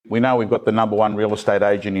We know we've got the number one real estate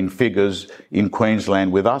agent in figures in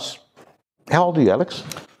Queensland with us. How old are you, Alex?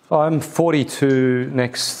 I'm 42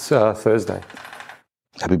 next Thursday.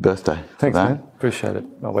 Happy birthday. Thanks, man. Appreciate it.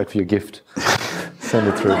 I'll wait for your gift. Send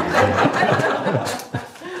it through.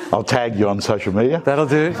 I'll tag you on social media. That'll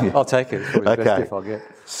do. I'll take it. It's probably the best Okay. gift I'll get.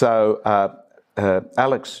 So,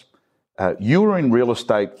 Alex, you were in real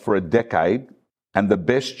estate for a decade, and the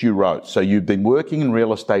best you wrote. So you've been working in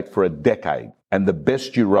real estate for a decade, and the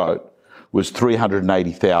best you wrote was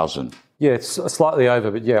 380,000. Yeah, it's slightly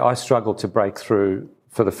over, but yeah, I struggled to break through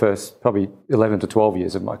for the first probably 11 to 12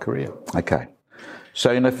 years of my career. Okay.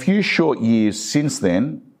 So in a few short years since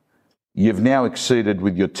then, you've now exceeded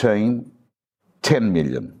with your team 10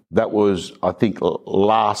 million. That was, I think,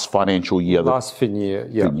 last financial year. Last fin year,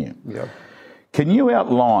 yeah. Fin year. Yeah. Can you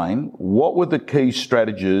outline what were the key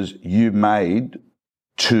strategies you made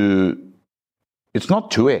to, it's not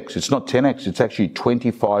 2x, it's not 10x, it's actually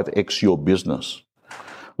 25x your business?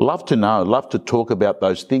 Love to know, love to talk about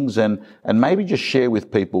those things and maybe just share with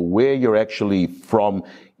people where you're actually from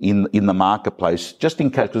in the marketplace, just in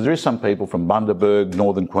case, because there is some people from Bundaberg,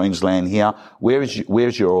 Northern Queensland here. Where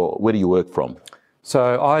do you work from?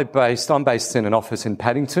 So I'm based in an office in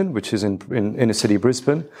Paddington, which is in inner city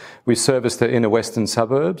Brisbane. We service the inner western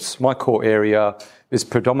suburbs. My core area is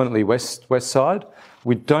predominantly west side.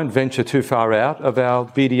 We don't venture too far out of our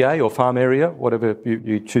BDA or farm area, whatever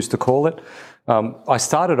you choose to call it. I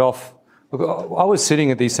started off, I was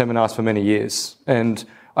sitting at these seminars for many years and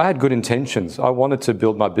I had good intentions. I wanted to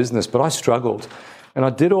build my business, but I struggled. And I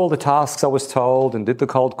did all the tasks I was told and did the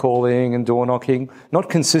cold calling and door knocking, not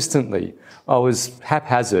consistently. I was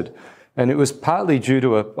haphazard. And it was partly due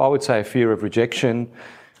to a fear of rejection,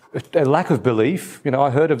 a lack of belief. You know, I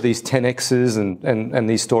heard of these 10Xs and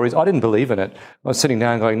these stories. I didn't believe in it. I was sitting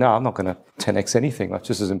down going, no, I'm not going to 10X anything. That's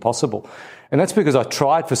just as impossible. And that's because I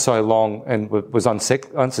tried for so long and was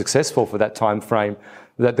unsuccessful for that time frame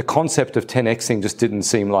that the concept of 10Xing just didn't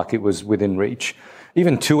seem like it was within reach.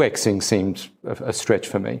 Even 2Xing seemed a stretch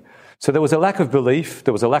for me. So there was a lack of belief.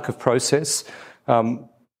 There was a lack of process.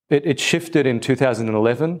 It shifted in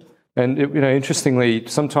 2011. And interestingly,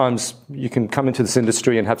 sometimes you can come into this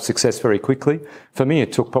industry and have success very quickly. For me,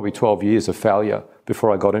 it took probably 12 years of failure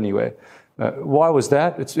before I got anywhere. Why was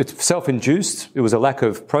that? It's self-induced. It was a lack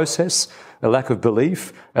of process, a lack of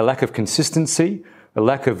belief, a lack of consistency, a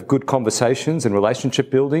lack of good conversations and relationship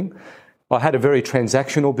building. I had a very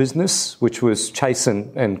transactional business, which was chase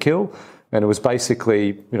and kill. And it was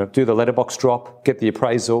basically, do the letterbox drop, get the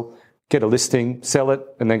appraisal, get a listing, sell it,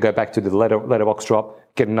 and then go back to the letterbox drop,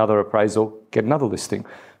 get another appraisal, get another listing.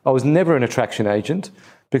 I was never an attraction agent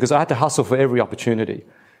because I had to hustle for every opportunity.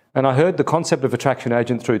 And I heard the concept of attraction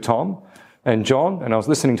agent through Tom and John, and I was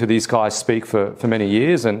listening to these guys speak for many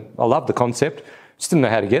years, and I loved the concept. Just didn't know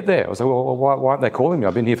how to get there. I was like, well, why aren't they calling me?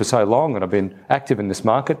 I've been here for so long and I've been active in this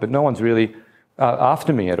market, but no one's really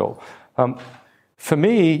after me at all. For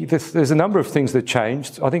me, there's a number of things that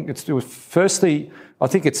changed. I think it's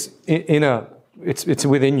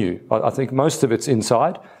within you. I think most of it's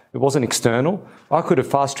inside. It wasn't external. I could have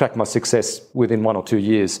fast-tracked my success within 1 or 2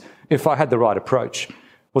 years if I had the right approach.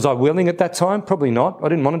 Was I willing at that time? Probably not. I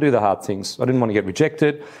didn't want to do the hard things. I didn't want to get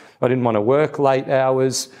rejected. I didn't want to work late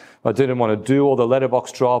hours. I didn't want to do all the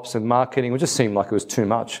letterbox drops and marketing. It just seemed like it was too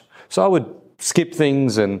much. So I would skip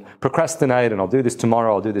things and procrastinate, and I'll do this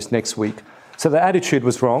tomorrow, I'll do this next week. So the attitude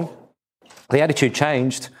was wrong. The attitude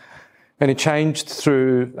changed, and it changed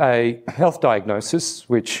through a health diagnosis,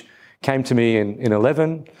 which came to me in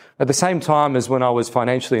 11, at the same time as when I was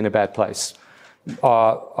financially in a bad place.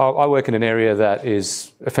 I work in an area that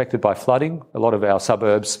is affected by flooding. A lot of our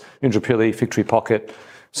suburbs, Indooroopilly, Fig Tree Pocket,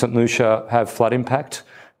 St Lucia, have flood impact.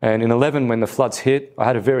 And in 11, when the floods hit, I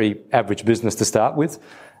had a very average business to start with.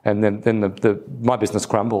 And then my business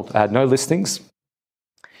crumbled. I had no listings.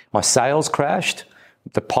 My sales crashed.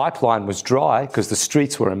 The pipeline was dry because the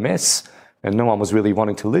streets were a mess and no one was really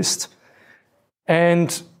wanting to list.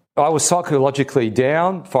 And I was psychologically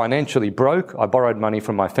down, financially broke. I borrowed money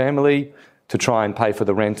from my family to try and pay for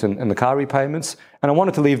the rent and the car repayments. And I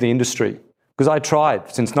wanted to leave the industry because I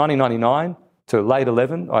tried since 1999 to late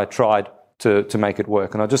 11. I tried to make it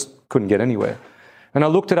work and I just couldn't get anywhere. And I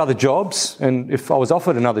looked at other jobs, and if I was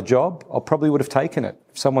offered another job, I probably would have taken it.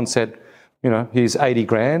 If someone said, here's 80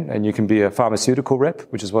 grand and you can be a pharmaceutical rep,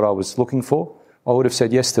 which is what I was looking for, I would have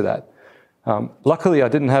said yes to that. Luckily, I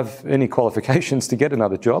didn't have any qualifications to get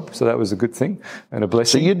another job, so that was a good thing and a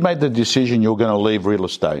blessing. So you'd made the decision you were going to leave real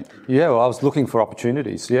estate? Yeah, well, I was looking for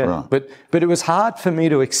opportunities, yeah. Right. But it was hard for me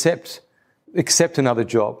to accept another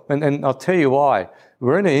job, and I'll tell you why.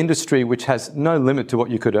 We're in an industry which has no limit to what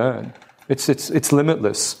you could earn. It's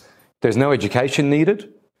limitless. There's no education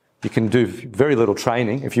needed. You can do very little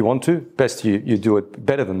training if you want to. Best you do it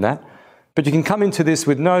better than that. But you can come into this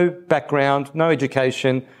with no background, no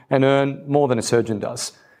education, and earn more than a surgeon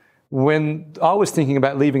does. When I was thinking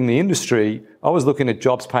about leaving the industry, I was looking at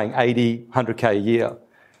jobs paying 80, 100K a year.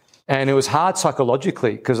 And it was hard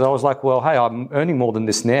psychologically because I was like, well, hey, I'm earning more than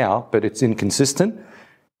this now, but it's inconsistent.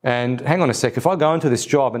 And hang on a sec, if I go into this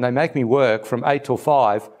job and they make me work from 8 till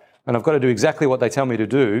 5 and I've got to do exactly what they tell me to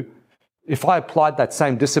do, if I applied that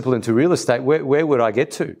same discipline to real estate, where would I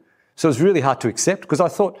get to? So it was really hard to accept because I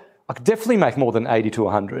thought I could definitely make more than 80 to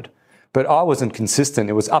 100. But I wasn't consistent.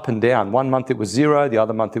 It was up and down. One month it was 0, the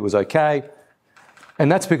other month it was okay.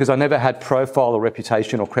 And that's because I never had profile or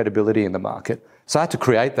reputation or credibility in the market. So I had to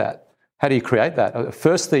create that. How do you create that?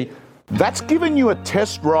 Firstly, that's given you a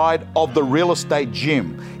test ride of the Real Estate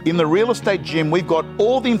Gym. In the Real Estate Gym, we've got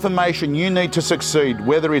all the information you need to succeed,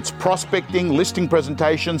 whether it's prospecting, listing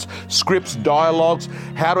presentations, scripts, dialogues,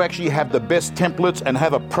 how to actually have the best templates and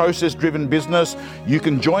have a process-driven business. You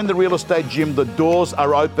can join the Real Estate Gym. The doors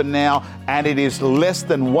are open now, and it is less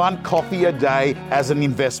than 1 coffee a day as an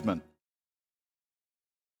investment.